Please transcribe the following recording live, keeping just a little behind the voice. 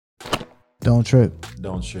Don't trip.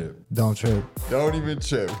 Don't trip. Don't trip. Don't even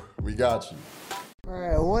trip. We got you.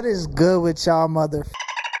 Alright, what is good with y'all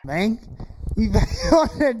man? We back on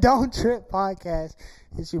the Don't Trip podcast.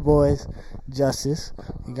 It's your boys, Justice.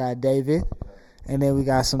 We got David. And then we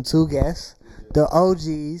got some two guests. The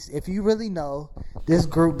OGs. If you really know, this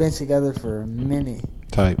group been together for a minute.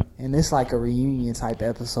 Type. And it's like a reunion type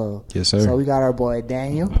episode. Yes, sir. So we got our boy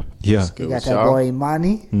Daniel. Yeah. We got that boy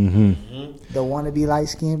Imani. Mm-hmm. The wannabe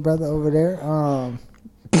light-skinned brother over there.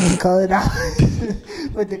 The colored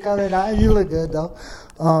eyes. With the colored eyes. You look good, though.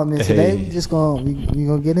 And today we just gonna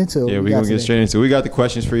get into it. Yeah, we're going to get straight into it. We got the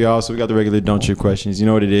questions for y'all. So we got the regular Don't Trip questions. You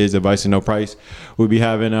know what it is, advice at no price. We'll be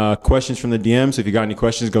having questions from the DMs. So if you got any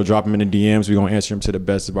questions, go drop them in the DMs. We're going to answer them to the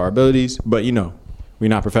best of our abilities. But, you know, we're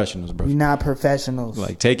not professionals, bro. We're not professionals.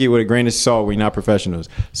 Like, take it with a grain of salt. We're not professionals.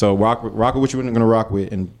 So rock with what you're going to rock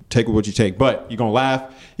with and take with what you take. But you're going to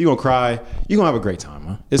laugh. You're going to cry. You're going to have a great time,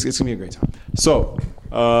 huh? It's going to be a great time. So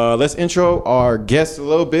let's intro our guests a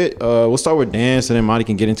little bit. We'll start with Dan, so then Monty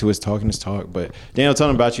can get into his talk. But Daniel, tell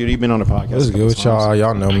them about you. You've been on the podcast. What's good with y'all?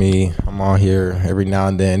 Y'all know me. I'm on here every now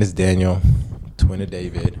and then. It's Daniel, twin of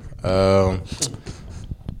David.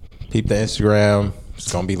 Peep the Instagram.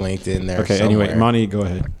 It's going to be linked in there. Okay, somewhere. anyway, Monty, go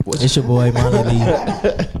ahead. It's your boy, Monty Lee.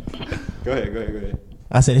 Go ahead.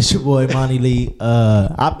 I said, it's your boy, Monty Lee.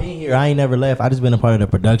 I've been here. I ain't never left. I just been a part of the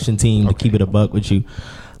production team to keep it a buck with you.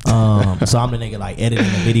 So I'm the nigga like editing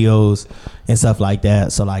the videos and stuff like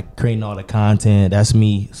that. So like creating all the content, that's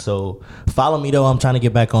me. So follow me though. I'm trying to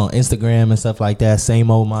get back on Instagram and stuff like that. Same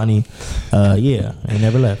old Monty. Yeah, ain't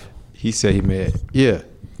never left. He said he mad. Yeah.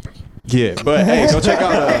 But hey, go check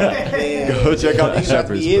out the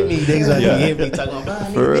Shepherds. Niggas like hit me talking about,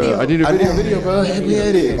 I need a video, bro. Hit me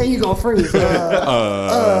at it. And you gonna freeze.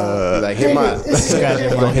 Like, hit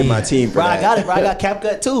my team for bro, that. I got it, bro. I got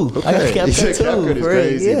CapCut too. I got CapCut too. CapCut is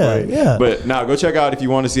crazy, yeah. But now go check out if you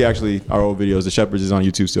want to see actually our old videos. The Shepherds is on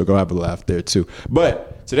YouTube still. Go have a laugh there too.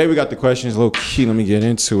 But today we got the questions low key. Let me get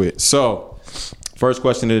into it. So, first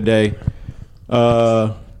question of the day.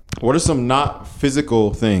 What are some not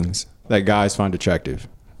physical things that guys find attractive?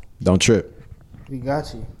 Don't trip. We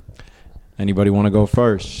got you. Anybody want to go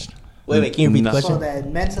first? Wait, can you repeat the question? So that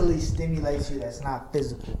mentally stimulates you that's not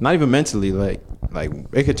physical. Not even mentally, like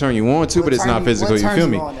it could turn you on too, but it's not physical. You feel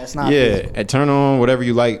me? That's not physical. And turn on whatever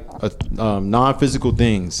you like. Non-physical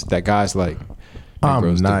things that guys like.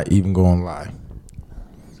 I'm not even going to lie.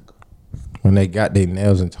 When they got their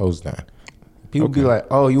nails and toes done. People be like,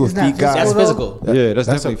 "Oh, you a feet guy?" That's physical. Yeah, that's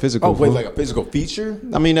definitely physical. Oh, wait, like a physical feature?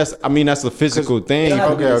 I mean, that's a physical thing.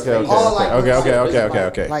 Okay.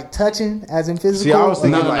 Like touching, as in physical. See, I was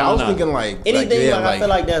thinking, Anything I feel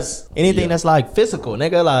like that's anything that's like physical,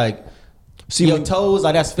 nigga. Like, see your toes,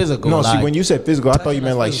 like that's physical. No, like, see, when you said physical, I thought you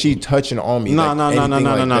meant like she touching on me. No. Like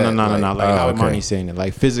Like how Imani's saying it,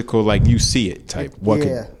 like physical, like you see it type. What?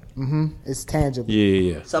 Yeah. It's tangible.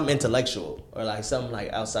 Yeah. something intellectual or like something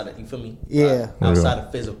like outside of, you feel me? Yeah. Outside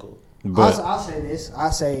of physical. But I'll say this.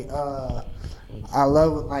 I say I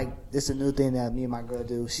love, like, it's a new thing that me and my girl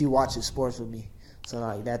do. She watches sports with me. So,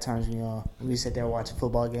 like, that turns me on. We sit there watching a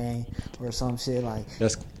football game or some shit. Like,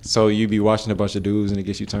 so you be watching a bunch of dudes and it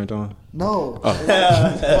gets you turned on? no. Like,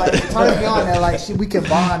 it turns me on that, like, we can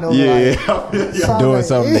bond over, doing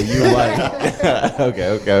something that you like.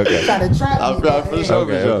 Okay. Try to trap me.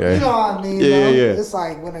 Okay. You know what I mean? Yeah. It's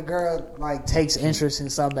like when a girl, like, takes interest in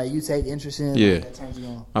something that you take interest in. Yeah. Like, that turns you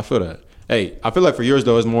on. I feel that. Hey, I feel like for yours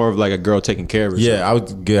though, it's more of like a girl taking care of herself. Yeah, I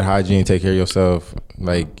would good hygiene, take care of yourself.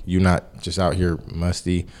 Like, you're not just out here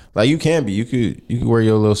musty. Like, you can be. You could wear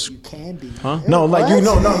your little. You can be. Huh? No, like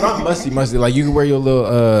not musty. Like, you can wear your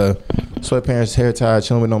little sweatpants, hair tied,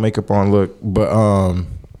 chilling with no makeup on look. But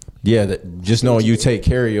just knowing you take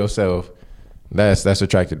care of yourself, that's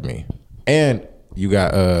attracted to me. And you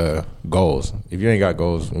got goals. If you ain't got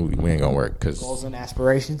goals, we ain't gonna work. Goals and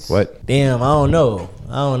aspirations. What? Damn, I don't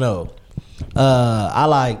know. I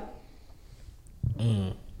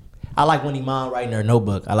like when Iman writing her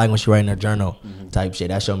notebook. I like when she writing her journal type shit.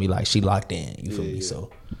 That show me like she locked in. You feel me? So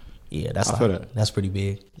yeah, that's pretty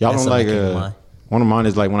big. Y'all That's don't like something to keep in mind. one of mine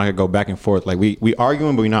is like when I could go back and forth. Like we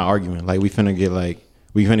arguing, but we not arguing. Like we finna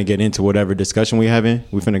get into whatever discussion we having.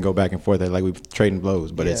 We finna go back and forth. Like we trading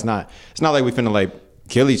blows, but it's not like we finna like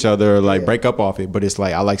kill each other or like break up off it. But it's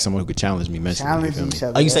like I like someone who could challenge me mentally. Challenge you feel me? each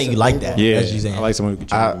other. Oh, you say you like that? Yeah, That's what you saying. I like someone who could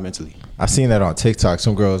challenge me mentally. I seen that on TikTok.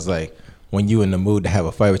 Some girls like when you in the mood to have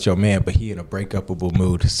a fight with your man, but he in a breakupable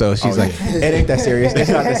mood. So she's like, "It ain't that serious. It's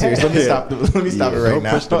not that serious. Let me stop. Let me stop it right don't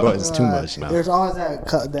now." push the buttons too much now. There's always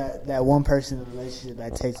that one person in a relationship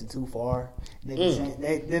that takes it too far.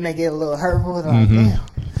 Then they get a little hurtful. And like,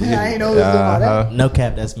 damn. I ain't know it was about that. No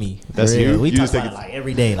cap, that's me. That's Real. you? We You talk just about take it it- like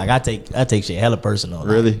every day. Like I take shit hella personal. Like,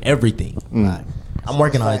 Really? everything. Like, I'm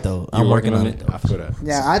working on it though. I'm working on it though. I feel that.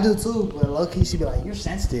 Yeah, I do too. But low key, she be like, "You're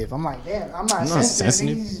sensitive." I'm like, "Damn, I'm not sensitive.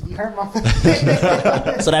 sensitive. You hurt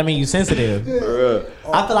my." So that means you sensitive.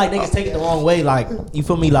 I feel like niggas take it the wrong way. Like, you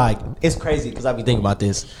feel me? Like, it's crazy because I be thinking about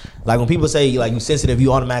this. Like, when people say like you sensitive,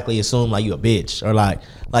 you automatically assume like you a bitch or like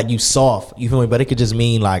you soft. You feel me? But it could just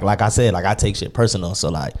mean like I said, like I take shit personal. So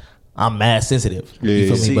like I'm mad sensitive. Yeah, you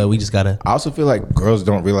feel yeah. me? See, But we just gotta. I also feel like girls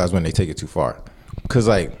don't realize when they take it too far. Cause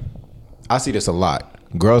like I see this a lot.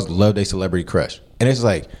 Girls love their celebrity crush. And it's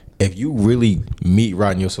like, if you really meet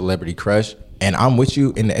right in your celebrity crush and I'm with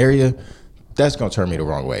you in the area, that's gonna turn me the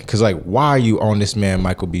wrong way. Cause like, why are you on this man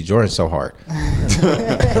Michael B. Jordan so hard?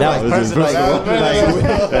 That was personal.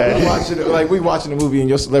 We watching the movie and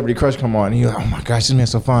your celebrity crush come on and you're like, oh my gosh, this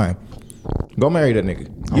man's so fine. Go marry that nigga.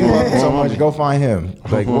 You love him so much, go find him.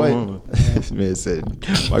 Like what? This man said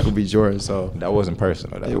Michael B. Jordan, so That wasn't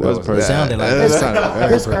personal. That was personal. Sounded like That that. sounded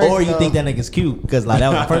very It's personal. crazy. Or you think that nigga's cute because like that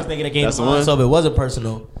was the first nigga that came That's to the mind. one. So if it wasn't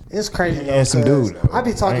personal, It's crazy. Yeah, some though, 'cause dude. I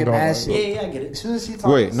be I talking ain't gonna mad lie. shit. I get it. As soon as she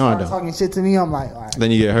Wait, no, I start don't. talking shit to me, I'm like, all right.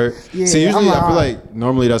 Then you get hurt. Yeah, See, usually I'm I feel like- like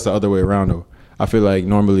normally that's the other way around though. I feel like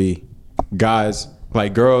normally guys,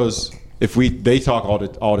 like girls, if they talk all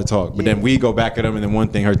the talk, but then we go back at them and then one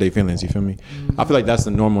thing hurt their feelings. You feel me? I feel like that's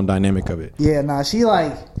the normal dynamic of it. Yeah, nah, she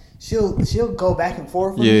like she'll go back and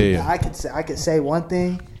forth with Yeah, me. yeah. I could say one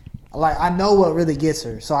thing, like I know what really gets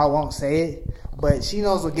her, so I won't say it. But she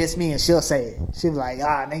knows what gets me, and she'll say it. She'll be like,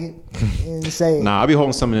 nigga, you didn't say it. Nah, I'll be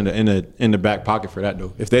holding something in the back pocket for that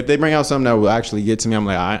though. If they bring out something that will actually get to me, I'm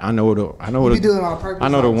like, I know You be doing it on purpose. I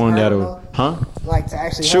know the like, to one hurt that'll, them, huh? like to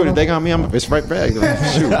actually Shoot, hurt if they them. got me, it's right back. Like,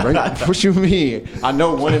 shoot, right? What you mean? I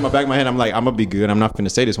know one in my back of my head. I'm like, I'm gonna be good. I'm not finna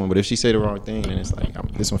say this one, but if she say the wrong thing, then it's like,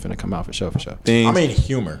 this one finna come out for sure. Things, I mean,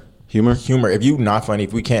 humor. humor. If you not funny,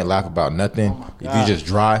 if we can't laugh about nothing, if you just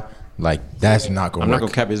dry, like that's not gonna I'm work. not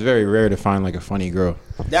gonna cap. It's very rare to find like a funny girl.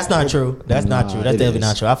 That's not true. That's not true. That's it definitely is.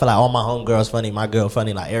 not true. I feel like all my homegirls funny, my girl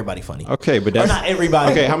funny, like everybody funny. Okay, but Or that's not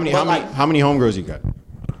everybody. Okay, but like, how many homegirls you got?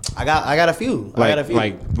 I got a few. I got a few.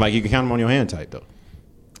 Like you can count them on your hand type though.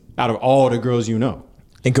 Out of all the girls you know.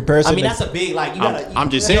 In comparison, I mean, to- that's a big like. You gotta. I'm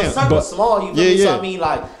just your saying, circle's but- small. You feel Yeah, me? So yeah. I mean,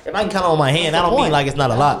 like, if I can count on my hand, I don't mean like it's not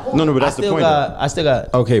a lot. No, but that's the point, I still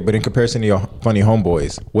got. okay, but in comparison to your funny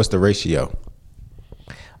homeboys, what's the ratio?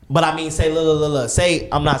 But I mean, say look. Say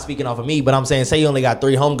I'm not speaking off of me, but I'm saying say you only got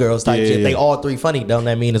 3 homegirls type Yeah, shit. yeah. They all 3 funny. Don't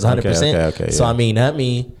that mean it's 100%? Okay, So yeah. I mean that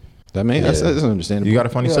mean. That man, that's understandable. You got a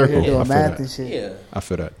funny You out circle. here doing I feel math that. and shit. Yeah. I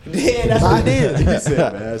feel that. Yeah, that's what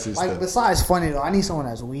it is. Like besides funny though, I need someone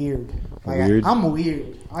that's weird. Like Weird? I'm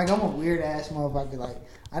weird. Like I'm a weird ass motherfucker. Like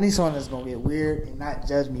I need someone that's gonna get weird and not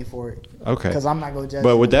judge me for it. Okay. Because I'm not gonna judge.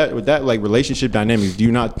 But you. with that like relationship dynamic, do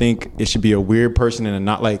you not think it should be a weird person and a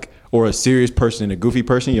not like, or a serious person and a goofy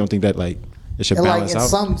person? You don't think that like it should And like balance in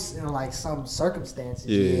out? some circumstances,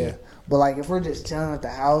 Yeah. yeah. But like if we're just chilling at the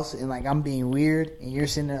house and like I'm being weird and you're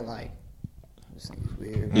sitting there like this nigga's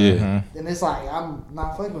weird, Yeah. then it's like I'm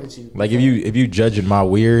not fucking with you. Like if you judging my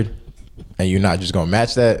weird, and you're not just gonna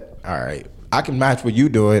match that, all right. I can match what you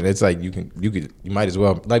doing. It's like you might as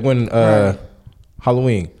well. Like when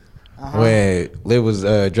Halloween, when Liv was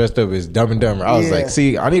dressed up as Dumb and Dumber, I was Yeah. like,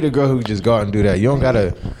 see, I need a girl who just go out and do that. You don't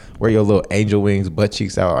gotta wear your little angel wings, butt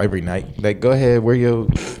cheeks out every night. Like go ahead, wear your.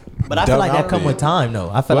 But I feel dumb like that come outfit. with time though.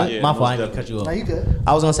 I feel What? like Yeah, my fault. I most didn't cut you off. No, you good.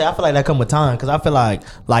 I was gonna say I feel like that come with time because I feel like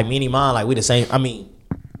me and Iman like we the same. I mean,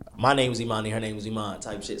 my name was Imani, her name was Iman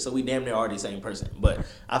type shit. So we damn near are the same person. But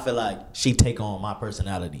I feel like she take on my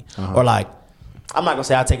personality or like I'm not gonna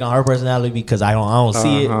say I take on her personality because I don't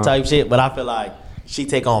see it type shit. But I feel like she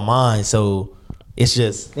take on mine. So it's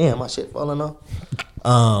just damn my shit falling off.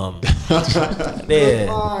 Yeah.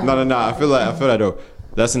 No. I feel that though.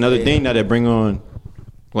 That's another thing that they bring on.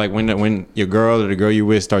 Like when your girl or the girl you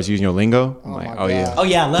with starts using your lingo, I'm like, my oh yeah. Oh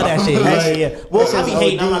yeah, I love that shit. Yeah. Well, I be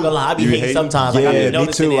hating. I'm not gonna lie. I be You hating hate? sometimes. Like I Yeah, be me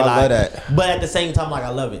noticing too. it. I Like, love that. but at the same time, like I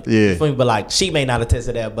love it. Yeah. You feel me? But like she may not attest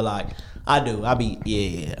to that, but like I do. I be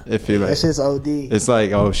yeah. It feel like That's just OD. it's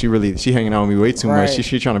like, oh, she hanging out with me way too much. Right.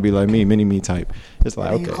 She trying to be like me, mini me type. It's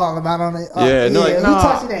like, And okay. you call him out on it. Yeah, no, like, who nah.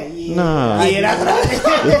 taught you that? Yeah. Nah. Yeah, that's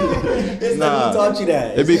what It's Nah. like who taught you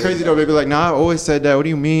that? It'd be crazy though. They'd be like, nah, I always said that. What do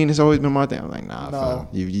you mean? It's always been my thing. I'm like, nah, No.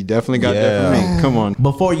 fam. You definitely got that from Yeah. me. Come on.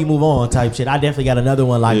 Before you move on, type shit. I definitely got another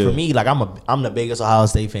one. Like Yeah. for me, like I'm the biggest Ohio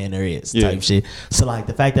State fan there is. Yeah. Type shit. So like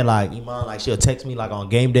the fact that like Iman, like she'll text me like on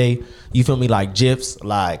game day. You feel me? Like gifs.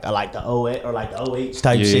 Like I like the O or like the OH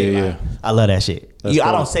type Yeah, shit. yeah, Like, yeah. I love that shit. That's I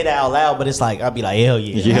dope. don't say that out loud, but it's like I'll be like hell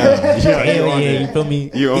yeah. Yeah, hell you own yeah. it. You feel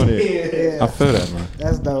me? You own it. I feel that, man.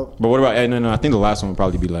 That's dope. But what about? And then I think the last one would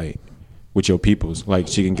probably be like with your peoples. Like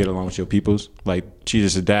she can get along with your peoples. Like she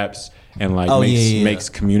just adapts and like makes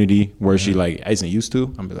community where she like isn't used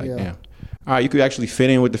to. I'm be like, damn. All right, you could actually fit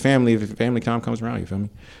in with the family if family time comes around. You feel me?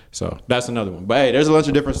 So that's another one. But hey, there's a bunch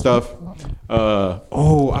of different stuff.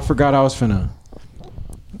 I forgot I was finna.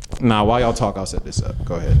 Nah, while y'all talk, I'll set this up.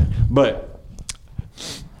 Go ahead. But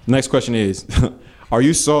next question is, are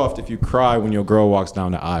you soft if you cry when your girl walks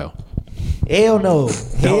down the aisle? Hell no.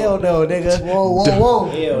 Hell no, nigga.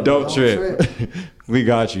 Whoa. Don't trip. We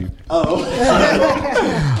got you.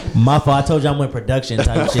 My fault. I told you I'm in production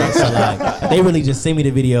type shit. So like, they really just send me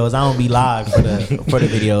the videos. I don't be live for the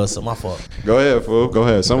videos. So my fault. Go ahead, fool. Go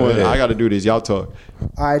ahead. Someone, I got to do this. Y'all talk.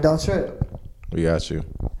 All right, don't trip. We got you.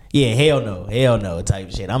 Yeah, hell no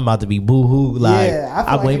type shit. I'm about to be boo-hoo. Like,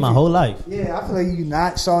 I wait my whole life. Yeah, I feel like you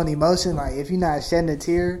not showing emotion. Like, if you're not shedding a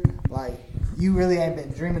tear, like, you really ain't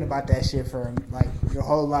been dreaming about that shit for, like, your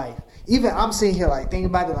whole life. Even I'm sitting here, like, thinking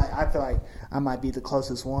about it, like, I feel like I might be the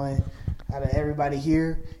closest one out of everybody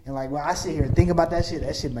here. And, like, when I sit here and think about that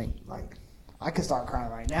shit make, like, I could start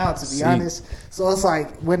crying right now, to be honest. So it's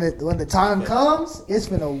like when the time comes,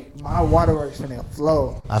 my waterworks finna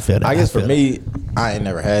flow. I feel that. I guess for me, I ain't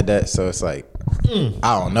never had that, so it's like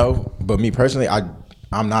I don't know. But me personally,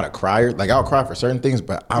 I'm not a crier. Like I'll cry for certain things,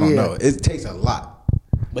 but I don't know. It takes a lot.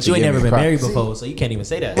 But you ain't never been married before, so you can't even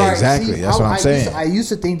say that. Right, exactly. That's what I'm saying. I used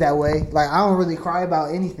to think that way. Like I don't really cry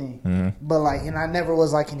about anything, but like, and I never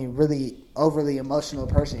was like any really overly emotional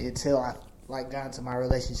person until I like got into my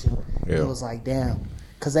relationship. It was like, damn,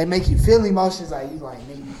 because they make you feel emotions like you like.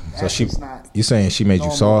 So she's not. You saying she made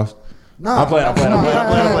you soft? No, I'm playing.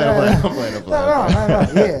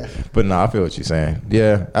 Yeah. But no, I feel what you're saying.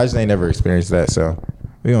 Yeah, I just ain't never experienced that, so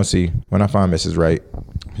we gonna see when I find Mrs. Right.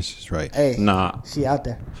 Mrs. Right. Hey, nah, she out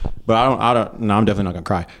there. But I don't. No, I'm definitely not gonna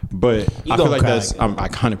cry. But I feel like that's. I'm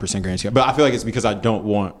 100% guarantee. But I feel like it's because I don't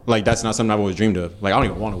want. Like that's not something I've always dreamed of. Like I don't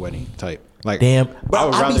even want a wedding type. Like damn, bro,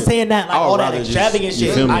 I be saying that like all that extravagant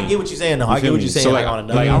shit. I get what you're saying though. I get what you're saying. So like I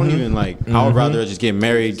don't even like. I would rather just get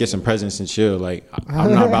married, get some presents and chill. Like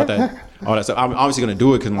I'm not about that. All that stuff. I'm obviously gonna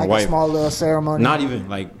do it because my wife. A small little ceremony. Not even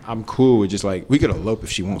like I'm cool with just like we could elope if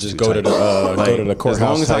she wants. Just to. go to the go to the courthouse. As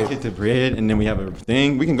long as I get the bread and then we have a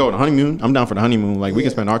thing, we can go on a honeymoon. I'm down for the honeymoon. Like we can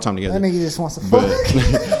spend our time together. That nigga just wants to fuck.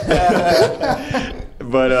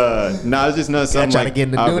 But nah, it's just not something trying like to get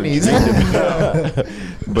in the Goonies.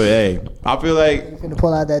 But hey, I feel like you finna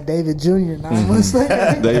pull out that David Jr. 9 months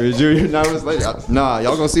later. David Jr. 9 months later. Nah,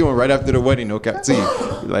 y'all gonna see one right after the wedding. No cap. See,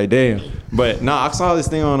 like damn. But nah, I saw this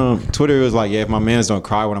thing on Twitter. It was like, yeah, if my mans don't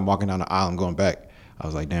cry when I'm walking down the aisle, I'm going back. I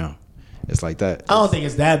was like, damn. It's like that. I don't think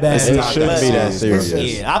it's that bad. It shouldn't be that serious.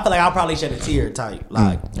 Yeah, I feel like I'll probably shed a tear type.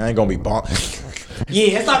 Like I ain't gonna be bonk.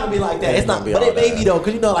 Yeah, it's not gonna be like that. It's not, but it may be though,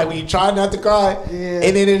 cause you know, like when you try not to cry,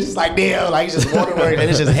 and then it's just like damn, like it's just waterwork, and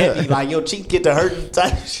it's just heavy, like your cheeks get to hurting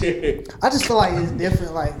type shit. I just feel like it's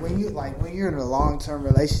different. Like when you're in a long-term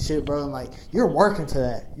relationship, bro, like you're working to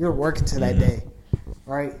that. You're working to that day,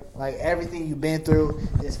 right? Like everything you've been through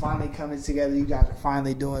is finally coming together. You guys are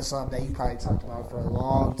finally doing something that you probably talked about for a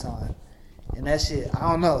long time, and that shit, I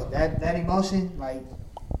don't know, that emotion, like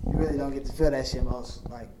you really don't get to feel that shit most,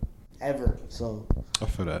 like. Ever. So I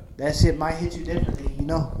feel that shit might hit you differently, you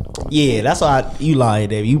know. Yeah, that's why you lying,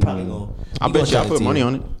 David. You probably gonna. I bet you I put money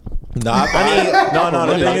on it. No, I mean, no.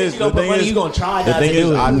 The thing is, you gonna try. The thing is,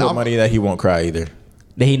 I put money that he won't cry either.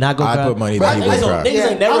 That he not gonna cry. I put money that he won't cry.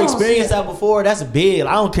 Niggas ain't never experienced that before. That's big.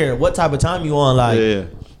 I don't care what type of time you on. Like,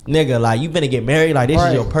 nigga, like you finna get married. Like this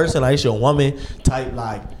is your person. Like this your woman type.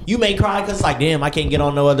 Like you may cry because it's like, damn, I can't get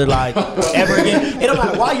on no other like ever again. It don't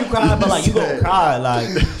matter why you cry, but like you gonna cry. Like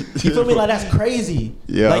you feel me? Like that's crazy.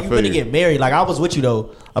 Yeah, like you finna get married. Like I was with you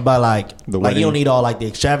though about like the like wedding. you don't need all like the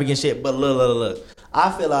extravagant shit. But look. I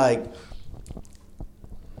feel like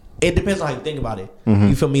it depends on how you think about it.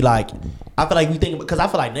 You feel me? Like I feel like we think because I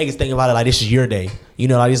feel like niggas think about it like this is your day. You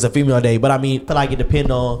know, like this is a female day. But I mean, I feel like it depends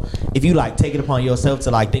on if you like take it upon yourself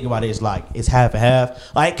to like think about it. It's like it's half and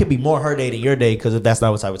half. Like it could be more her day than your day because if that's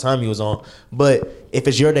not what type of time you was on. But if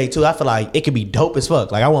it's your day too, I feel like it could be dope as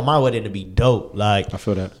fuck. Like I want my wedding to be dope. Like I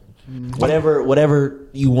feel that. Whatever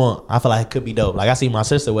you want, I feel like it could be dope. Like I seen my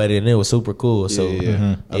sister wedding and it was super cool. So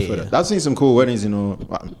I feel that. I've seen some cool weddings. You know,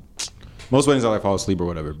 most weddings I like fall asleep or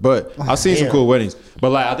whatever. But I've seen some cool weddings.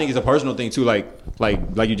 But like I think it's a personal thing too. Like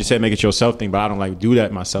you just said, make it yourself thing. But I don't like do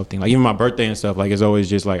that myself thing. Like even my birthday and stuff. Like it's always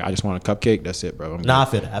just like I just want a cupcake. That's it, bro. Nah, I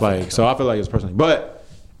feel that. So I feel like it's personal. But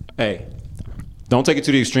hey, Don't take it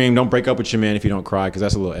to the extreme. Don't break up with your man if you don't cry, because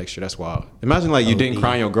that's a little extra. That's wild. Imagine like you didn't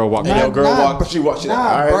cry and your girl walked. Your girl walk. She walk. She like, all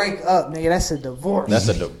right. break up, nigga. That's a divorce. That's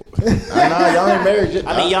a divorce. Nah, y'all ain't married yet.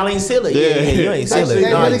 I mean, y'all ain't silly. Yeah. Yeah, you ain't silly.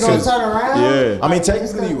 They Nah, really gonna because- turn around? Yeah. I mean,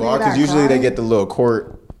 technically you are, because usually they get the little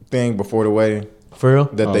court thing before the wedding For real?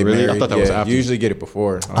 that Oh, they really? I married. thought that was after. You usually get it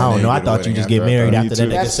before. I don't know. I thought you just get married after that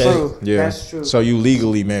nigga That's say. true. Yeah. That's true. So you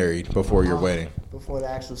legally married before your wedding. Before the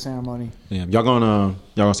actual ceremony. Yeah. Y'all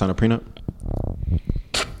gonna sign a prenup?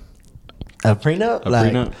 A prenup? A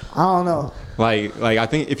prenup? I don't know. Like I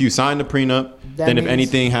think if you sign the prenup, That then if means-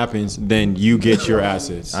 anything happens, then you get your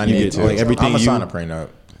assets. I you need get to. like everything I'm a you. sign a prenup.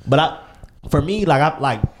 But for me,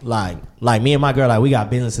 like me and my girl, like we got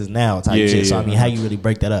businesses now type Yeah, shit. So I yeah. mean, how you really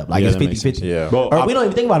break that up? Like Yeah, it's that makes 50-50. sense. Yeah. Well, Or we don't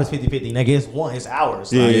even think about it as 50-50. Nigga, it's one. It's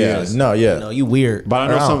ours. Yeah, Like, yeah. No, yeah. You know, you weird. But I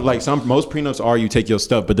know Around. some most prenups are you take your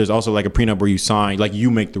stuff, but there's also like a prenup where you sign, like you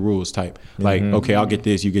make the rules type. Like okay, I'll get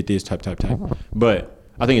this, you get this type. But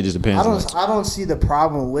I think it just depends. I don't see the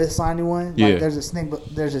problem with signing one. Like Yeah.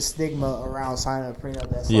 there's a stigma around signing a prenup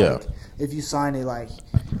that's Yeah. like if you sign it like,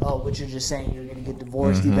 oh, but you're just saying you're gonna get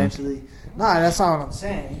divorced eventually. Nah, that's not what I'm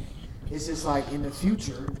saying. It's just like in the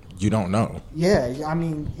future. You don't know. Yeah, I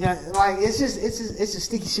mean, yeah, like it's a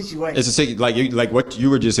sticky situation. It's a sticky, like what you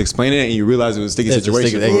were just explaining, and you realize it was a sticky It's a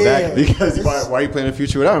situation. sticky- exactly. Because why are you planning a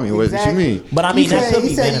future without me? What you Exactly. mean? But I mean, that could he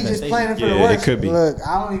be said you just manifestation. planning for Yeah, the it worst. could be. Look,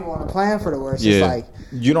 I don't even want to plan for the worst. Yeah. It's like,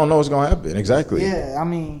 You don't know what's gonna happen. Exactly. yeah, I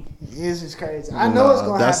mean, it's just crazy. I know it's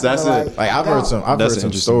gonna that's- happen. that's but it. Like I've I heard don't. some That's some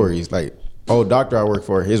interesting. stories. Like doctor I work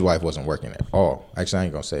for, his wife wasn't working at all. Actually, I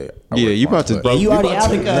ain't gonna say it. I Yeah, work you for him, about to, but- bro. You already out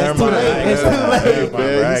the Never It's too mind. late. It's too late. Never mind, bro.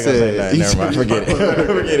 I ain't gonna say that. Never mind. Forget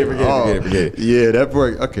it. Forget it. Yeah, that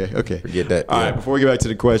worked. Okay. Forget that. All Yeah. right, before we get back to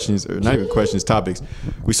the questions, or not even questions, topics,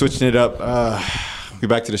 we switching it up. We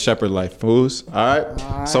back to the shepherd life, fools. All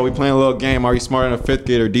right. So we playing a little game. Are you smarter than a fifth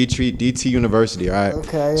grader? DT University. All right.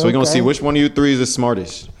 Okay, So we're gonna okay. see which one of you three is the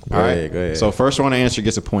smartest. All Go right. ahead, go ahead. So first one to answer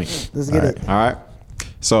gets a point. Let's get it. All right.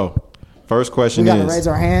 So first question We gotta is. raise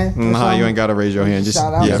our hand. or Nah, you something? ain't gotta raise your hand. Just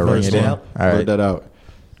Shout out. yeah, Just bring first it one. out. All right. Blurt that out.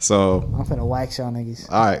 So I'm finna wax y'all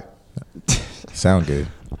niggas. all right. Sound good.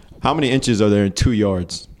 How many inches are there in 2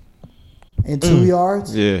 yards? In 2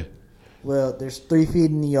 yards? Yeah. Well, there's 3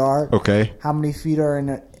 feet in the yard. Okay. How many feet are in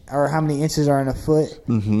a, or how many inches are in a foot?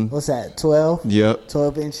 Mm-hmm. What's that? 12. Yep.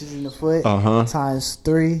 12 inches in the foot. Uh-huh. Times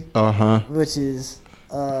 3, Which is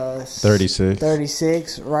 36.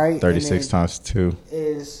 36, right? 36 And then times 2.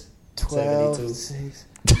 is 12. 72.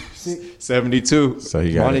 6. 72. So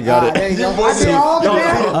you got Money it. got it. There you go. I did all the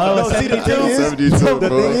math. Oh, 72. 72,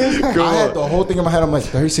 bro. I had the whole thing in my head. I'm like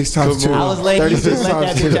 36 times 2. Come on. I was letting you just let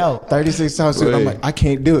that bitch out. 36 times 2. And I'm Wait. like, I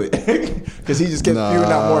can't do it because he just kept spewing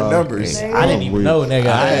out more numbers. I didn't even know, nigga.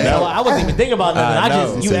 I wasn't even thinking about nothing. I I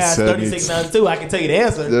know. just, you Said asked 36 times 2. I can tell you the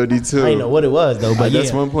answer. 32. I didn't know what it was, though. But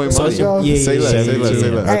That's yeah. 1 point So money. it's- Yeah, Say yeah, less, yeah, say less, yeah, say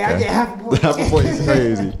yeah. less. Hey, I get half a point. Half a point is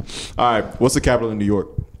crazy. All right. What's the capital of New York?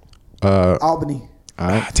 Albany. All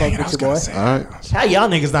right. Dang it, Fuck I was with gonna your say. All right. How y'all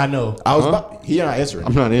niggas not know? I was about, he not answering.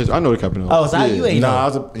 I'm not answering. I know the capital. Oh, so how you ain't Nah,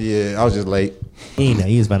 know? I was just late. He ain't know.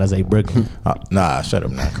 He was about to say Brooklyn. Nah, shut up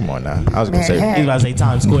now. Come on now. I was gonna say. He was about to say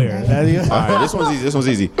Times Square. All right. This one's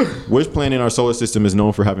easy. Which planet in our solar system is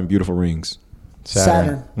known for having beautiful rings?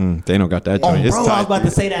 Saturn. They don't got that Oh, joint. It's bro, I was tied. about to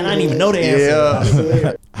say that and I didn't even know the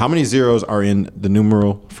answer. How many zeros are in the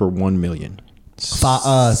numeral for 1 million?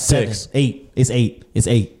 7, 8. It's 8. It's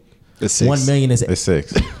 8. It's 6. 1 million is 8. It's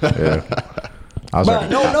 6. Yeah. I was Bro,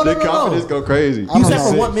 already- no. The confidence go crazy. You said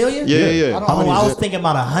for 1 million? Yeah. Oh, I was thinking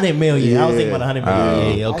about 100 million. I was thinking about 100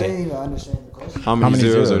 million. Yeah, I okay. didn't even understand the question. How many many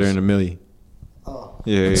zeros are zeros? there in a million? Oh.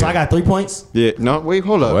 Yeah. So I got 3 points. Yeah. No, wait,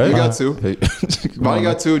 hold up. What? You got 2. Bonnie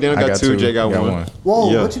got 2. Daniel got 2. Jay got 1.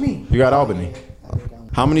 Whoa, Yeah. what you mean? You got Albany.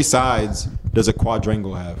 How many sides does a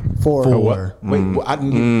quadrangle have? 4. Four. Wait, I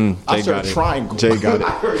didn't. I Jay said got it. triangle. Jay got it. I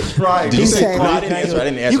heard triangle. Did you say said- quad? I didn't answer. I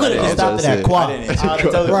didn't answer. You could I have didn't just answer. stopped at that quad. I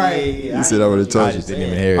would've told you. Right. Yeah, You said I would have told you. Didn't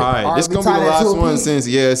even hear it. All right, Alright, this we gonna be the tied at last 2 one apiece. since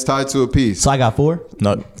it's tied to a piece. So I got 4.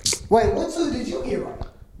 No, Wait, what 2 did you get right?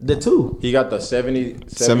 The 2. he got the 70,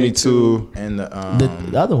 72. and the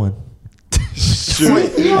The other one.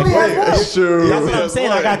 Wait, he only had 1? That's what I'm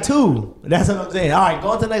saying. I got 2. That's what I'm saying. All right, go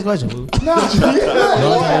on to the next question. Boo. No,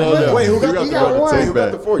 Wait, who got You the got four? one. Who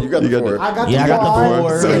got the 4? You got the 4. I got the Yeah, I got the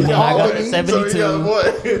 4. So you I got got one. the 72.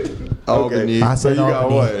 what? Albany. I So said you got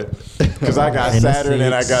Albany. what? Because I got And the Saturn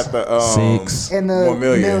and I 6. got the 6. And the 1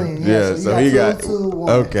 million. million, Yeah, so he you got. 2, 2, 1.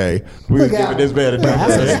 Okay, we was Look giving out. this man a number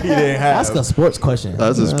that he didn't have. Ask a sports question.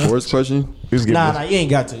 That's a sports question. He was giving Nah, this- you ain't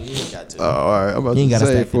got to. You ain't got to. Oh, all right. I'm about You ain't to got to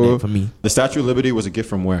say, stack the fool. deck for me. The Statue of Liberty was a gift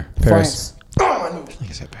from where? France. I think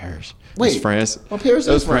it's at Paris. It's France. Paris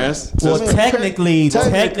It was is France. Well, Just- technically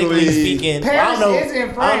speaking, Paris I don't know. is in I don't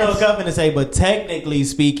know France. what Cuffin to say, but technically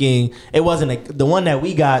speaking, it wasn't the one that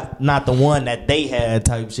we got, not the one that they had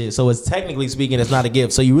type shit. So it's technically speaking, it's not a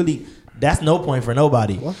gift. So you really, that's no point for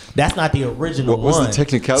nobody. That's not the original What was the one.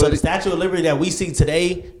 technicality? So the Statue of Liberty that we see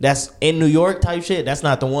today, that's in New York type shit. That's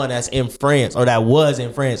not the one that's in France or that was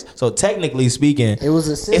in France. So technically speaking, It was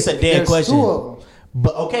a it's a sister. dead There's question. two of them.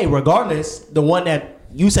 But okay, regardless, the one that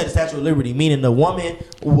you said the Statue of Liberty, meaning the woman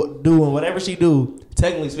doing whatever she do,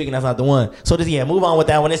 technically speaking, that's not the one. So just move on with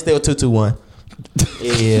that one. It's still 2-2-1.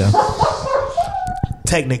 Yeah.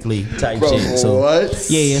 Technically type shit. So what?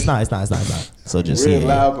 yeah, it's not. So just We're yeah.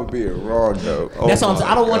 live for being wrong though. That's what I'm saying.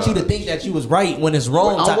 I don't want you to think that you was right when it's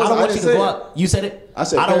wrong. Well, I I don't want you didn't to say go it. out. You said it. I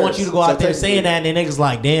said I don't want Paris. you to go out So there saying that, and then niggas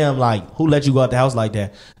like, damn, like who let you go out the house like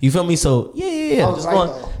that? You feel me? So yeah. I was Just right, going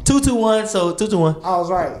though. 2-2-1. So 2-2-1. I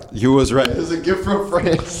was right. You was right. It's a gift from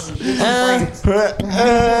France. Okay,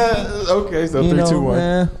 so You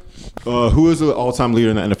 3-2-1. know, Who is the all-time leader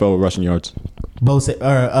in the NFL with rushing yards? I was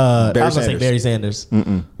gonna say Sanders. Barry Sanders.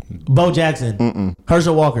 Bo Jackson.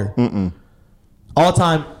 Herschel Walker. All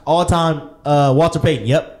time. Walter Payton.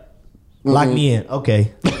 Yep. Lock me in.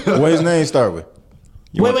 Okay. What his name start with?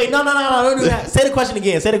 Wait. No. Don't do that. Say the question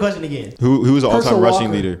again. Who is the all-time Herschel rushing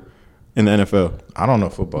Walker. leader in the NFL? I don't know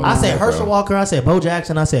football. I said Bro. Herschel Walker. I said Bo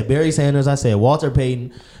Jackson. I said Barry Sanders. I said Walter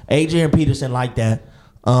Payton. Adrian Peterson like that.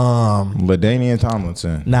 LaDainian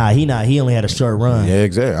Tomlinson. Nah, he not. He only had a short run. Yeah,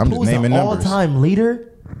 exactly. I'm just Who's naming the numbers. all-time leader?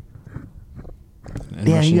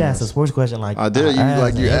 Damn, rushing you asked a yards. sports question like I did. You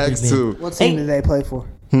asked you asked everything. too. What team Hey. did they play for?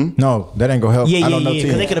 No, that ain't gonna help. Yeah, I don't know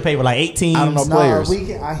because they teams. could have paid for like 8 teams. I don't know No, players. we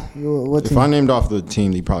can. What If team? I named off the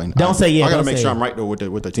team, you probably Don't say yeah, I gotta don't make say sure it. I'm right though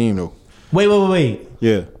with the team though. Wait.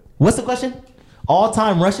 Yeah. What's the question?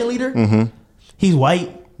 All-time rushing leader? Mm-hmm. He's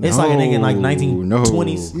white. It's like a nigga in like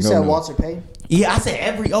 1920s. You said Walter Payton. Yeah, I said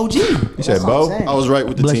every OG. You said That's what I'm Bo? saying. I was right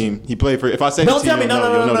with the Bless team. He played for. If I say Don't the team, tell me you'll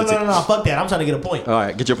no. know the team. Fuck that. I'm trying to get a point. All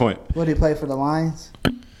right, get your point. What did he play for the Lions?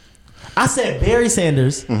 I said Barry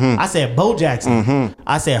Sanders. I said Bo Jackson.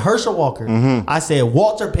 I said Herschel Walker. I said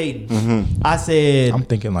Walter Payton. I said I'm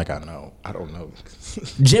thinking like I know. I don't know.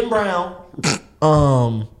 Jim Brown.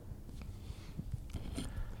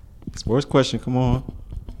 Sports question. Come on.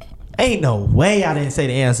 Ain't no way I didn't say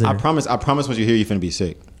the answer. I promise. When you hear, you finna be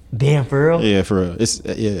sick. Damn, for real? Yeah, for real. It's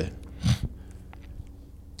yeah.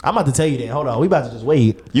 I'm about to tell you that. Hold on. We about to just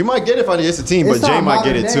wait. You might get it if it's a team, but It's Jay not might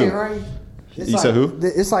get modern it day, too. Right? It's You like, said who?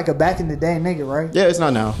 It's like a back in the day nigga, right? Yeah, it's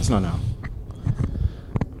not now.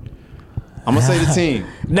 I'm gonna say the team.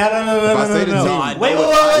 No. If I say the team, Wait.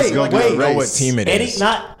 it's gonna be a Wait. race. What team it Eddie, is?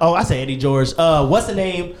 not. Oh, I say Eddie George. What's the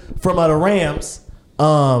name from the Rams?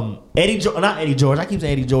 Not Eddie George. I keep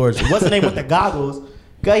saying Eddie George. What's the name with the goggles?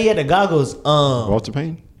 Guy, he had the goggles. Walter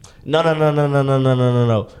Payton. No.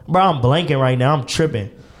 Bro, I'm blanking right now. I'm tripping.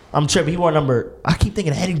 He wore number. I keep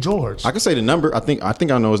thinking Eddie George. I can say the number. I think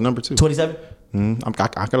I know his number too. 27. I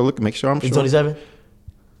gotta look. Make sure I'm He's sure. 27.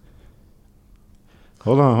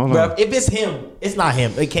 Hold on. Bro, if it's him, it's not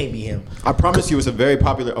him. It can't be him. I promise you, it's a very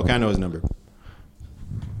popular. Okay, I know his number.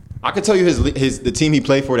 I can tell you the team he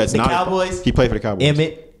played for. That's The not Cowboys? He played for the Cowboys.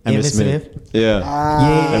 Emmett Smith.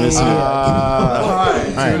 Yeah. Emmett Smith.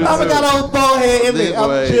 I forgot old ball head Emmett.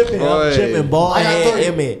 I'm tripping. Ball I got head three.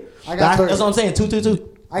 Emmett. I got three. That's what I'm saying. 2-2-2.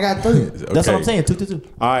 I got 3. That's what I'm saying. 2-2-2.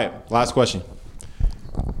 All right. Last question.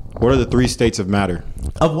 What are the 3 states of matter?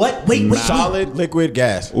 Of what? Wait. Solid, liquid,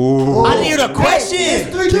 gas. Ooh. I need a question.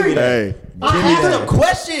 It's 3-3. Hey. I have a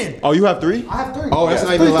question. Oh, you have 3? I have 3. Oh, that's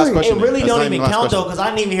not even the last 3-3. question. It really That's don't not even even the last count though, question. because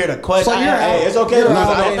I didn't even hear the question. So you're out. Hey, it's okay. You're because out.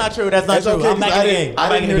 I That's didn't- not true. That's not it's true. okay I'm back 'cause in the I game. didn't- I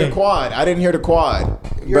didn't hear the quad. I didn't hear the quad.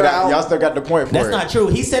 You're But out. y'all still got the point for That's it. not true.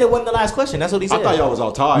 He said it wasn't the last question. That's what he said. I thought y'all was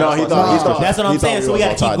all tied. No, he That's why I thought. said- That's what I'm he thought saying, so we was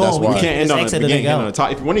gotta keep outside, going. that's We We why. can't end on Exit the the beginning. nigga End on the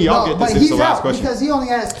top. If one of y'all No, get but this, it's the he's last out question. because he only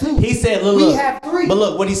has 2. He said, look, We look. have 3. But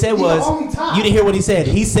look, what he said He the was, only tie. you didn't hear what he said.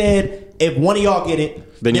 He said, if one of y'all get it,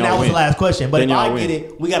 then Then that y'all was the win. last question. But Then if y'all I win. get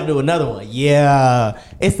it, we got to do another one. Yeah.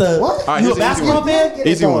 It's the, What? All right, you here's a an easy basketball one. fan?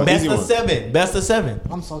 Easy one. Best Easy of one. 7. Best of 7.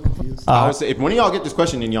 I'm so confused. I would say if one of y'all get this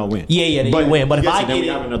question, then y'all win. Yeah, then you win. But if yes, I then get we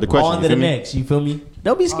it, have another question. on you to the feel me? next. You feel me?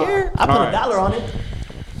 Don't be scared. I put All right. $1 on it.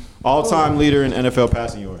 All-time leader in NFL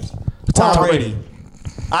passing yards. Tom Brady.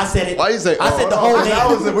 I said it. Why you say? I said the whole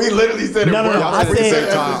name. We literally said it. No. Y'all I said it at the said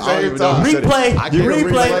same time. I don't even know who said it. replay. I can't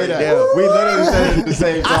replay that. Replay. We literally said it at the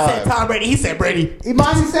same time. I said Tom Brady. He said Brady.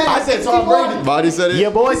 Imani said I said Tom Brady. Body said it.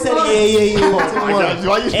 Your boy said it. Yeah. Oh my God,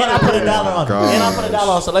 why you And I put $1 on it. God. And I put $1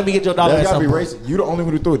 on. So let me get your dollar. That at gotta some be point. racist. You the only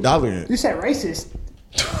one who threw $1 in it. You said racist.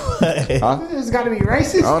 It's got to be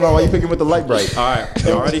racist. I don't know why you picking with the light bright. All right,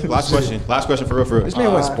 y'all ready? Last question. Last question for real, for real. This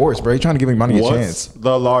man went sports, bro. You trying to give me money a What's chance?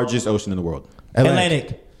 the largest ocean in the world?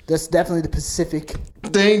 Atlantic. That's definitely the Pacific.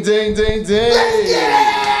 Ding, ding, ding, ding.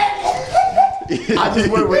 I just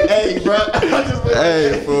went with A, bro.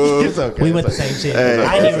 Hey, fool. It's okay. We went the same shit. Hey.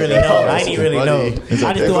 I didn't really know. I didn't really know. It's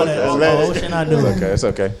I just okay. threw out an ocean. I knew. It's okay. It's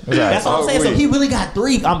okay. It's all That's right. what I'm saying. So he really got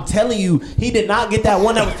 3. I'm telling you, he did not get that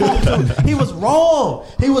one that was 2. He was wrong.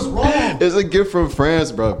 He was wrong. It's a gift from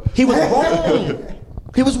France, bro. He was wrong.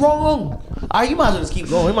 He was wrong. All right, you might as well just keep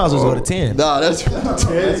going. You might as well go to 10. Nah, that's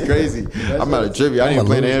crazy. I'm out of trivia. I didn't even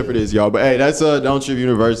plan the hand for this, y'all. But hey, that's Don't Trip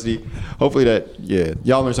University. Hopefully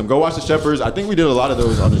y'all learned something. Go watch the Shepherds. I think we did a lot of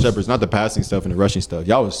those on the Shepherds, not the passing stuff and the rushing stuff.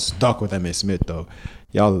 Y'all was stuck with Emmitt Smith though.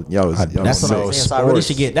 Y'all was That's what I'm saying. So I really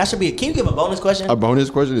should get. That should be. Can you give a bonus question? A bonus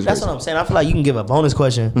question is That's what I'm saying. I feel like you can give a bonus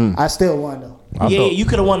question. I still won though. Yeah, you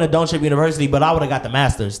could have won the Don't Trip University, but I would have got the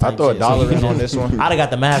masters. I throw a dollar in on this one. I'd have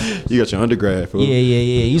got the masters. You got your undergrad, fool. Yeah.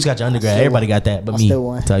 You just got your undergrad. Everybody got that, but I me. still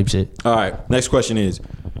won. Type shit. All right. Next question is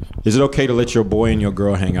it okay to let your boy and your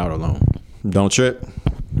girl hang out alone? Don't trip.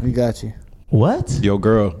 We got you. What? Your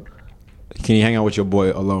girl. Can you hang out with your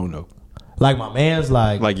boy alone though? Like my man's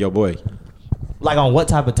Like your boy. Like on what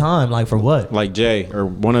type of time? Like for what? Like Jay or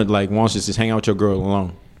one of wants to just hang out with your girl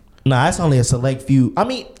alone. Nah, that's only a select few. I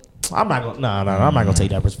mean, I'm not gonna. I'm not gonna take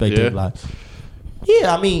that perspective. Yeah. Like,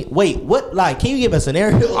 yeah. I mean, wait. What? Like, can you give a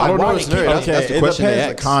scenario? Like, don't know why the they scenario. kicking That's it? the question they depends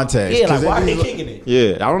asked. the context. Yeah, like why are they kicking it?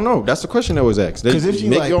 Yeah, I don't know. That's the question that was asked. Because if you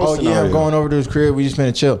make like, your own oh yeah, scenario. I'm going over to his crib, we just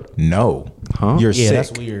finna chill. No, Huh? you're Yeah, sick.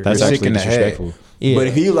 that's weird. That's You're sick actually in the head. disrespectful. Yeah. But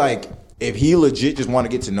if he legit just want to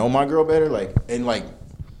get to know my girl better, like, and like,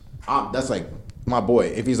 that's like my boy.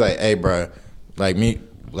 If he's like, hey, bro, like me,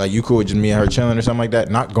 like you cool with just me and her chilling or something like that,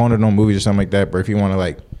 not going to no movies or something like that. But if you want to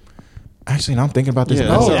like, actually, now I'm thinking about this. Yeah,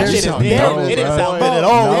 no, that's- that shit is no, dead. It didn't bro. sound good at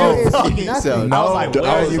all. There Real is talking. nothing. I was like,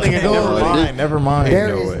 where is you this can't going? never mind. There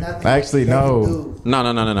No is way. nothing. Actually, they can no. do. No.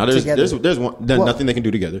 There's nothing they can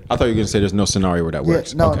do together. I thought you were gonna say there's no scenario where that Yeah,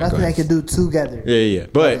 works. no, Okay, go nothing they ahead. can do together. Yeah.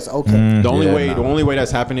 But It's okay. the Yeah, only way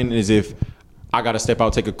that's happening is if I gotta step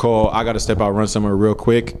out, take a call. I gotta step out, run somewhere real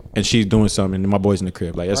quick, and she's doing something, and my boy's in the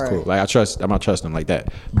crib. Like that's Right. cool. Like I'm not trusting them like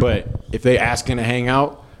that. But if they asking to hang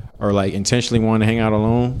out or like intentionally wanting to hang out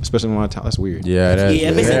alone, especially when I'm out of town, that's weird. Yeah, that's Yeah,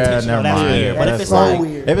 if it's intentional, never that's mind. weird. But if That's it's so like,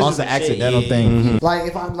 weird. If it's on just an some shit, accidental yeah. thing, Like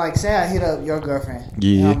if I'm like, say I hit up your girlfriend,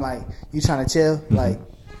 Yeah. and I'm like, you trying to chill? Like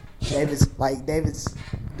David's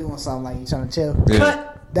doing something like you trying to chill. Yeah.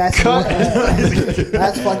 That's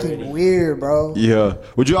that's fucking weird, bro. Yeah.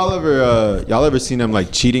 Would y'all ever seen them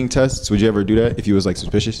like cheating tests? Would you ever do that if you was like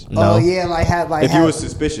suspicious? No. Oh yeah, like have like If you have, was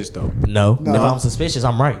suspicious though. No. No. If I'm suspicious,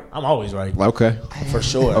 I'm right. I'm always right. Okay. For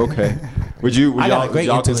sure. Okay. Would y'all I got a great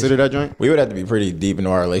consider that joint? we would have to be pretty deep into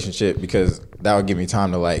our relationship because that would give me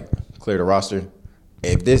time to like clear the roster.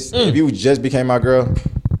 If you just became my girl,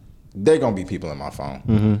 there gonna be people in my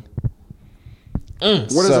phone. What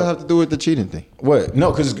does that have to do with the cheating thing? What?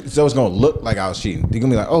 No, because so it's gonna look like I was cheating. You're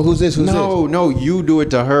gonna be like, oh, who's this? Who's this? No, you do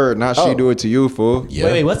it to her, not she Oh. do it to you, fool. Yeah.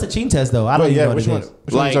 Wait, what's the cheating test though? I don't But even yeah, know which what one? it is.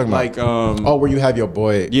 Which one you talking about? Oh, where you have your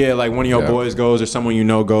boy? Yeah, like one of your Yeah. boys goes or someone you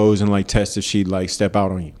know goes and like tests if she'd like step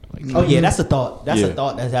out on you. Like, Oh yeah, that's a thought. That's Yeah. a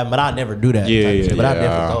thought that's happened, but I never do that. Yeah, type yeah, shit. But I yeah.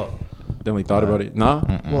 never thought. definitely thought about it. Nah,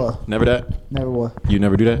 Well, never that. never was. You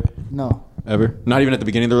never do that No. ever. Not even at the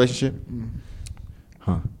beginning of the relationship.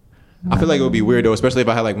 Huh. I feel like it would be weird though, especially if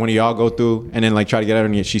I had like one of y'all go through and then like try to get at her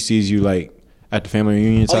and yet she sees you like at the family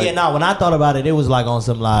reunion. Oh Type. yeah, no. When I thought about it, it was like on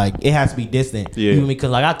some like it has to be distant. Yeah. You know, because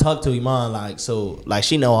like I talked to Iman, like so like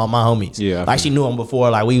she know all my homies. Yeah, I like feel she knew him before,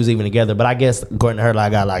 like we was even together. But I guess according to her, like I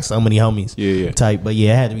got like so many homies. Yeah. Type, but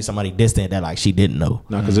yeah, it had to be somebody distant that like she didn't know.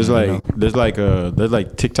 No, because there's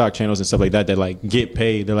like TikTok channels and stuff like that like get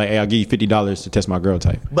paid. They're like, hey, I'll give you $50 to test my girl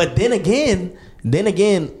type. But then again,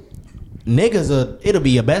 niggas it'll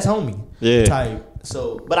be your best homie. Yeah. Type.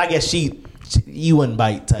 So, but I guess you wouldn't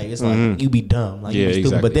bite type. It's like you be dumb, like you Yeah, be stupid.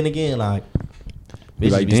 exactly. But then again, like. Be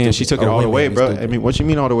bitches like, be damn, stupid. she took it Or all the women way, be bro. stupid. I mean, what you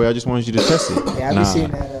mean all the way? I just wanted you to test it. Yeah, I Nah. be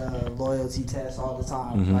seeing that loyalty test all the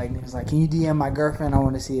time. Like niggas like, can you DM my girlfriend? I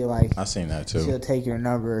want to see like I seen that she'll too. take your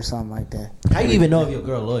number or something like that. How you even know if your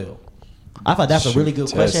girl loyal? I thought that's a really good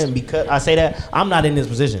question because I say that I'm not in this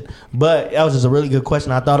position, but that was just a really good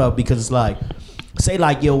question I thought of because it's like, say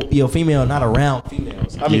like your female not around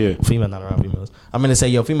females. I mean, Yeah. female not around females. I'm gonna say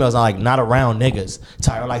your females are like not around niggas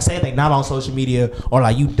type, or like say they not on social media or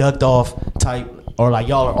like you ducked off type, or like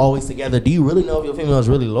y'all are always together. Do you really know if your female is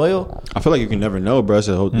really loyal? I feel like you can never know, bro. It's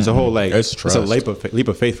a whole like It's it's a trust. leap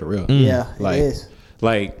of faith for real. Yeah, Like, it is.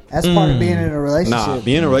 Like That's part of being in a relationship. nah,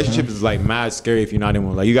 being in a relationship is like mad scary if you're not in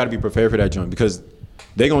one. Like you got to be prepared for that joint because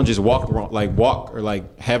they gonna just walk or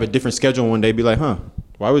like have a different schedule one day. Be like, huh?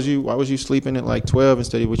 Why was you sleeping at like 12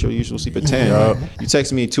 instead of what your usual sleep at 10? You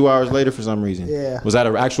text me 2 hours later for some reason. Yeah. Was that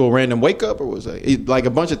an actual random wake up or was it like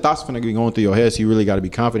a bunch of thoughts finna be going through your head? So you really got to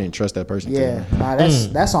be confident and trust that person. Yeah, nah,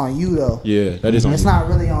 that's on you though. Yeah, that is on It's you. not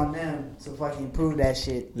really on them to fucking prove that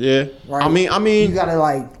shit. Yeah. Right? I mean, you gotta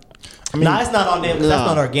like, Nah, it's not on them because that's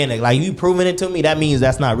not organic. Like you proving it to me, that means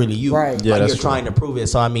that's not really you. Right. Yeah, Like that's you're true. trying to prove it.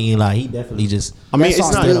 So I mean, like he definitely just. I mean, That's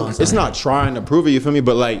on it's you. not trying to prove it. You feel me?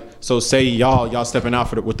 But like, so say y'all stepping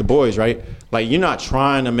out with the boys, right? Like you're not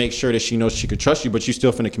trying to make sure that she knows she could trust you, but you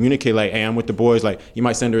still finna communicate like, hey, I'm with the boys. Like you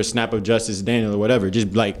might send her a snap of Justice Daniel or whatever.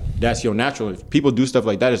 Just like that's your natural. If people do stuff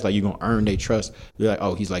like that, it's like you gonna earn their trust. You're like,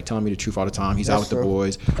 oh, he's like telling me the truth all the time. He's out with That's the true.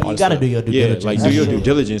 boys. You all this gotta stuff. do your due Yeah, diligence. like do That's your true. due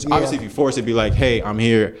diligence. Yeah. Obviously, if you force it, be like, hey, I'm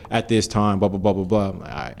here at this time. Blah blah blah blah blah. I'm like,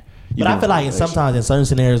 all right. You But I doing feel like relationship. sometimes in certain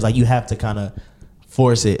scenarios, like you have to kind of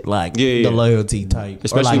force it, like Yeah. the loyalty type,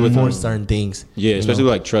 Especially or like with force certain things. Yeah, you especially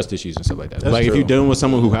know? with like trust issues and stuff like that. That's like if true. you're dealing with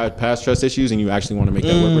someone who had past trust issues and you actually want to make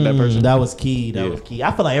that work with that person. That was key. That Yeah. was key.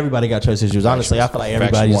 I feel like everybody got trust issues. Honestly, I feel like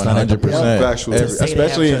everybody's One not at the hundred percent. Factual. To say they have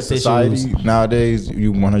Especially in trust society issues. nowadays,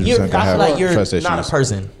 you 100% You're, can I feel have like you're trust issues. not a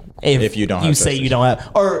person if you don't you have say trust you issues. don't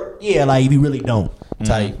have, or yeah, like if you really don't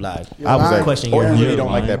type. Like I was lying. questioning Or your you really your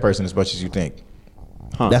don't like mind. that person as much as you think.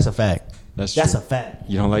 Huh. That's a fact. That's That's true. a fact.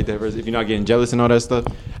 You don't like that person if you're not getting jealous and all that stuff.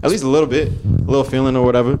 At least a little bit, a little feeling or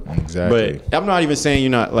whatever. Exactly. But I'm not even saying you're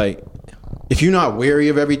not like, if you're not wary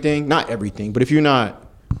of everything, not everything, but if you're not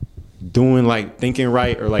doing like thinking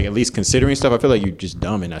right or like at least considering stuff, I feel like you're just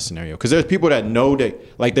dumb in that scenario. Because there's people that know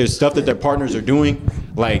that like there's stuff that their partners are doing,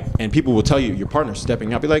 like, and people will tell you your partner's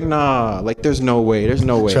stepping out. Be like, nah, like there's no way, there's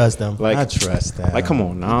no way. Trust them. Like I trust that. Like, come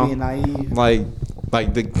on now. being naive.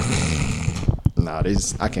 Like the. Nah,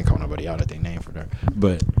 I can't call nobody out at their name for that.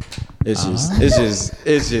 But it's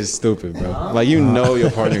just stupid, bro. Like you know your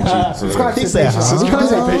partner cheats. Subscribe to He the said, Patreon. huh? Subscribe to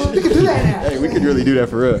the Patreon. You can do that now. Hey, we could really do that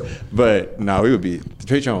for real. But nah, we would be. The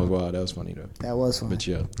Patreon was wild. That was funny though. That was fun.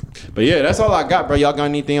 But yeah, that's all I got, bro. Y'all got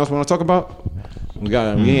anything else we want to talk about? We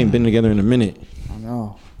ain't been together in a minute, I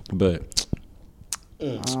know. but I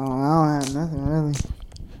don't have nothing really.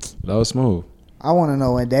 that was smooth. I want to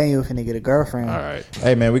know when Daniel finna get a girlfriend. All right.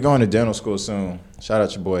 Hey man, we going to dental school soon. Shout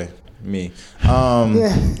out your boy, me.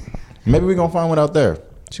 Yeah. Maybe we gonna find one out there.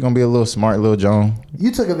 She gonna be a little smart, little Joan,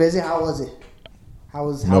 You took a visit. How was it?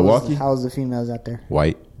 Milwaukee? How was the females out there?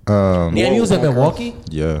 white. Damn, you was in Milwauked?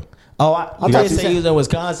 Yeah. Oh, I thought did you say said- you was in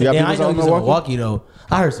Wisconsin. You got Yeah, I people know from you was in Milwaukee? Milwaukee though.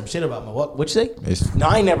 I heard some shit about Milwaukee. What you say? It's- No,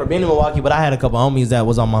 I ain't never been to Milwaukee, but I had a couple homies that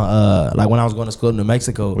was on my like when I was going to school in New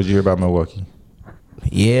Mexico. What'd you hear about Milwaukee?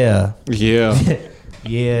 Yeah, Yeah.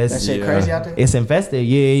 yeah, That it's, shit crazy out there. it's infested.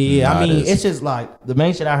 Yeah. Nah, I mean, it is. it's just like the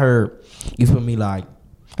main shit I heard. You feel me? Like,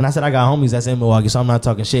 and I said I got homies that's in Milwaukee, so I'm not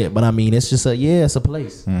talking shit. But I mean, it's just it's a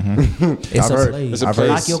place. It's I've a heard. place. It's a place.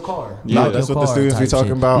 Lock your car. Yeah, Lock that's your what the car students be type talking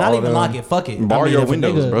shit. about, Not all even them- lock it. Fuck it. Bar your if a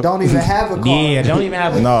windows, nigga- bro. Don't even have a car. Yeah, don't even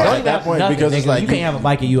have a No, don't at even that have point, nothing, because it's nigga. like you can't have a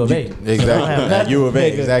bike at U of A. Don't have Exactly. nothing, You of A,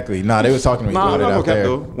 nigga. exactly. Nah, they was talking to me Nah, about it I'm out okay there.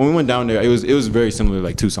 though. When we went down there, it was very similar to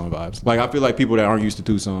like Tucson vibes. Like I feel like people that aren't used to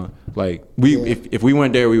Tucson, like if we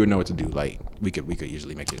went there, we would know what to do. Like we could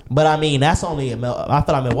usually make it. But I mean, that's only I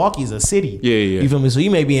feel like Milwaukee's a city. Yeah. You feel me? So you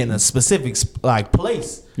may be in a specific like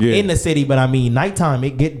place Yeah. in the city, but I mean, nighttime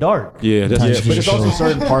it get dark. Yeah, that's Yeah, true. but it's also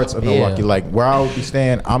certain parts of Yeah. Milwaukee. Like where I would be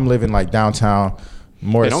staying, I'm living like downtown.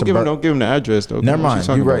 More Hey, don't give him the address though. Never What mind, you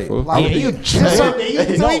talking you about, right. fool? Like, Yeah, you Just something-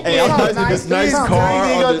 Hey, something this nice something car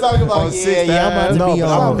crazy. on the- on Sixth I'm about to No, be but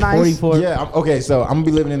on I'm nice. 44. Yeah, okay, so I'm gonna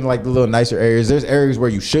be living in like the little nicer areas. There's areas where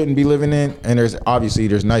you shouldn't be living in, and there's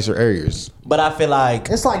nicer areas. But I feel like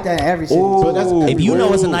It's like that in every city. So that's if you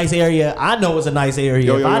know it's a nice area, I know it's a nice area.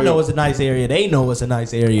 Yo, if yo, I yo, know yo. it's a nice area, they know it's a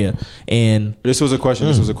nice area. And This was a question.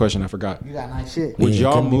 I forgot. You got nice shit. Would Yeah,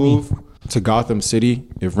 y'all couldn't be me. move to Gotham City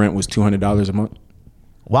if rent was $200 a month?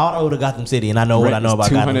 why would I go to Gotham City and I know what I Rent know is about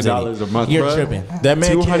Gotham $200 City? a month, You're bruh. tripping. That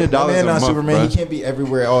man $200 that man a not month, Superman. bruh. He can't be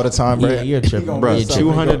everywhere all the time, bro. Yeah, you're tripping. Bro, Yeah,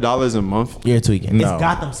 $200 a month. You're tweaking. No. It's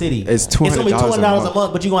Gotham City. It's It's only $200 $200 a a month.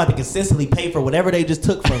 month, but you're gonna have to consistently pay for whatever they just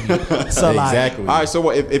took from you. So Exactly. All right, so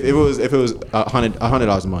what if it was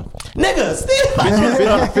 $100 a month? like, nigga, still.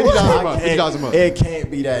 $50 a month. $50 a month. It can't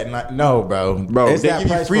be that. No, bro. Bro, it's they that give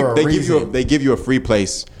you price free. for a reason. They give you a free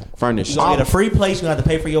place furnished. You gonna get a free place. You gonna have to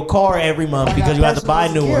pay for your car every month because you have to buy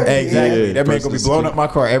a new one. Exactly. Yeah, that man gonna be blowing up my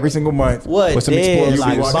car every single month. What? With some Yeah, explosives.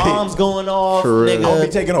 like watch. bombs going off, For real. I'll be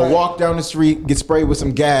nigga. taking a walk down the street, get sprayed with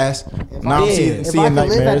some gas. Now I'm Yeah. seeing If I could live at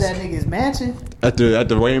nightmares. that nigga's mansion, At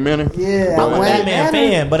the Wayne Manor. Yeah, I'm a Wayne Batman Manor.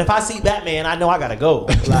 fan, but if I see Batman, I know I gotta go.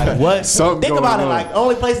 Like what? Something Think going about it. on. Like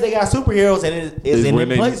only place they got superheroes and is Is in when them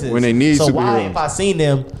they- places. when they need so why, superheroes. if I seen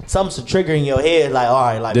them, something's trigger in your head. Like all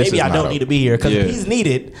right, like This maybe is I not don't a- need to be here because Yeah. if he's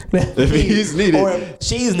needed, If he's needed. or if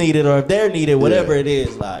she's needed, or if they're needed, whatever it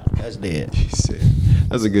is, like that's dead.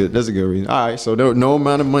 That's a good reason. All right, so no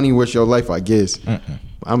amount of money worth your life, I guess.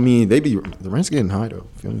 I mean, the rent's getting high though.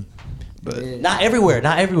 Feel me? But Not everywhere.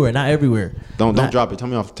 don't drop it. Tell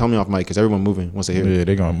me off mic because everyone moving once they hear it. Yeah,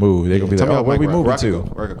 they gonna move. They gonna be Tell like, me oh, off where mic, we bro. moving Rock it to? go,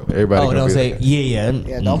 rock it go. Everybody Oh, gonna don't be say like, yeah.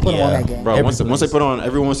 Yeah, don't put them on that game. Bro, once they put on,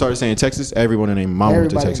 everyone started saying Texas. Everyone in their mom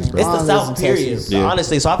went to Everybody Texas, in bro. It's the Mom South lives in period, Texas. Yeah.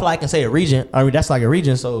 honestly. So I feel like I can say a region. I mean, that's like a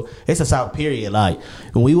region. So it's a South period. Like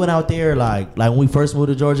when we went out there, like when we first moved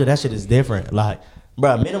to Georgia, that shit is different. Like,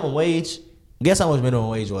 bro, minimum wage. Guess how much minimum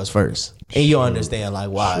wage was first, and you'll understand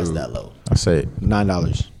like why is that low. I say,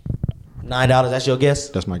 $9. $9. That's your guess.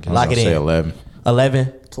 That's my guess. Lock I'll it say in. 11.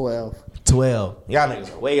 11, 12. 12. Y'all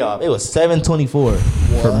niggas are way off. It was $7.24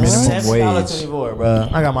 For minimum wage. $7.24, bro.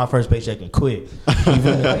 I got my first paycheck and quit. You feel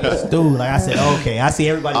me? Like, it's dude, like I said, okay. I see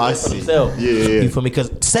everybody I do it for see. themselves. Yeah. You feel me?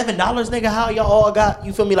 Because $7, nigga, how y'all all got?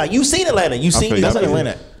 You feel me? Like you seen Atlanta. You seen feel you. That's these in niggas.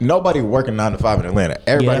 Atlanta. Nobody working 9 to 5 in Atlanta.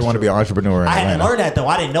 Everybody that's want to true. be an entrepreneur in I Atlanta. hadn't learned that though.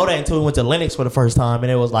 I didn't know that until we went to Lennox for the first time,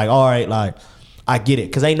 and it was like, all right, like I get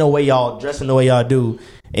it, cause ain't no way y'all dressing the way y'all do.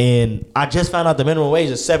 And I just found out the minimum wage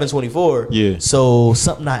is $7.24. Yeah. So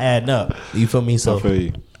something not adding up. You feel me? So I feel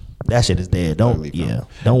you. that shit is dead. Don't Totally,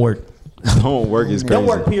 don't work. Don't work is crazy. Don't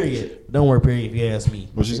work. Period. Don't work. Period. If you ask me.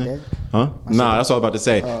 What you say? dead? Huh? Nah, that's all I'm about to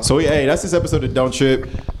say. So hey, that's this episode of Don't Trip.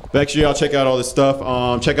 Make sure y'all check out all this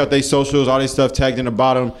stuff. Check out their socials, all this stuff tagged in the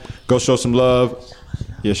bottom. Go show some love.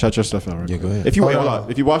 Yeah, shout your stuff out. Right? Yeah, go ahead. If you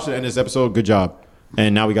if you watched the end of this episode, good job.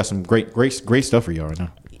 And now we got some great stuff for y'all right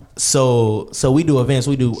now. So we do events.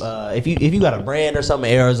 We do if you got a brand or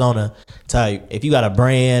something in Arizona type. If you got a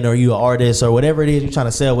brand or you an artist or whatever it is you're trying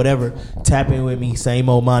to sell, whatever, tap in with me, same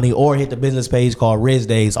old money, or hit the business page called Riz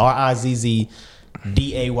Days,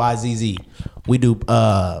 RIZZDAYZZ. We do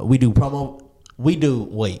promo. We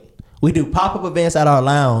do pop-up events at our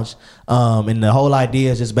lounge. And the whole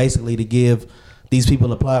idea is just basically to give these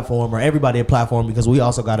people a platform, or everybody a platform, because we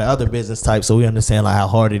also got other business types, so we understand like how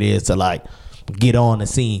hard it is to like get on the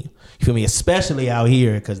scene. You feel me? Especially out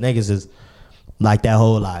here, because niggas is like that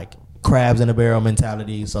whole like crabs in a barrel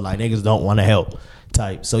mentality. So like niggas don't want to help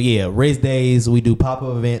type. So yeah, Riz Days, we do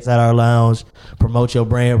pop-up events at our lounge, promote your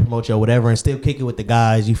brand, promote your whatever, and still kick it with the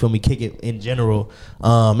guys. You feel me? Kick it in general.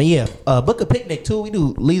 And yeah, book a picnic too. We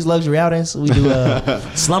do Lee's Luxury Outings. We do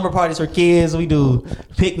slumber parties for kids. We do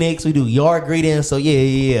picnics. We do yard greetings. So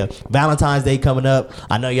yeah. Valentine's Day coming up.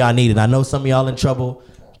 I know y'all need it. I know some of y'all in trouble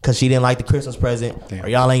because she didn't like the Christmas present, or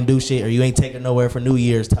y'all ain't do shit, or you ain't taking nowhere for New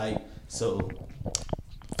Year's type. So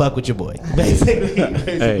fuck with your boy, basically.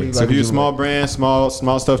 Hey, so if you're a small brand, small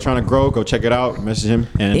stuff trying to grow, go check it out. Message him.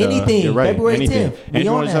 And Anything, you're right. February Anything. 10th. And if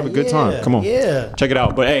you want to just have a good time, come on. Yeah. Check it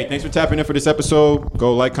out. But hey, thanks for tapping in for this episode.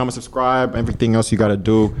 Go like, comment, subscribe. Everything else you got to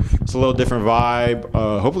do. It's a little different vibe.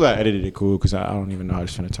 Hopefully I edited it cool because I don't even know how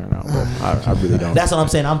it's going to turn out. But I really don't. That's what I'm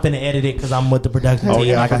saying. I'm finna edit it because I'm with the production team.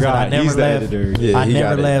 yeah, I like I said, forgot. I never He's the left. editor. Yeah, I he never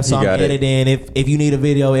got it. left, so He I'm got it. editing. If you need a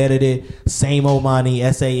video edited, same old money,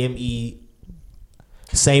 SAME.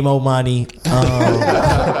 Same old money.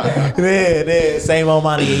 Same old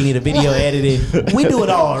money. You need a video edited. We do it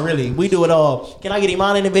all, really. We do it all. Can I get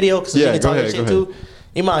Iman in the video? Because she Yeah, can go talk that ahead, shit go too.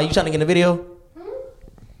 Iman, you trying to get in the video?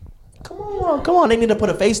 Come on. They need to put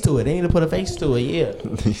a face to it. Yeah.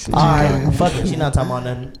 All right. Fuck it. She not talking about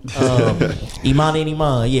nothing. Iman and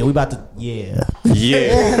Iman. Yeah, we about to. Yeah.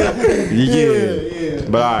 Yeah.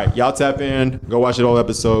 But all right, y'all tap in. Go watch it all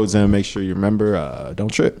episodes and make sure you remember,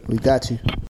 don't trip. We got you.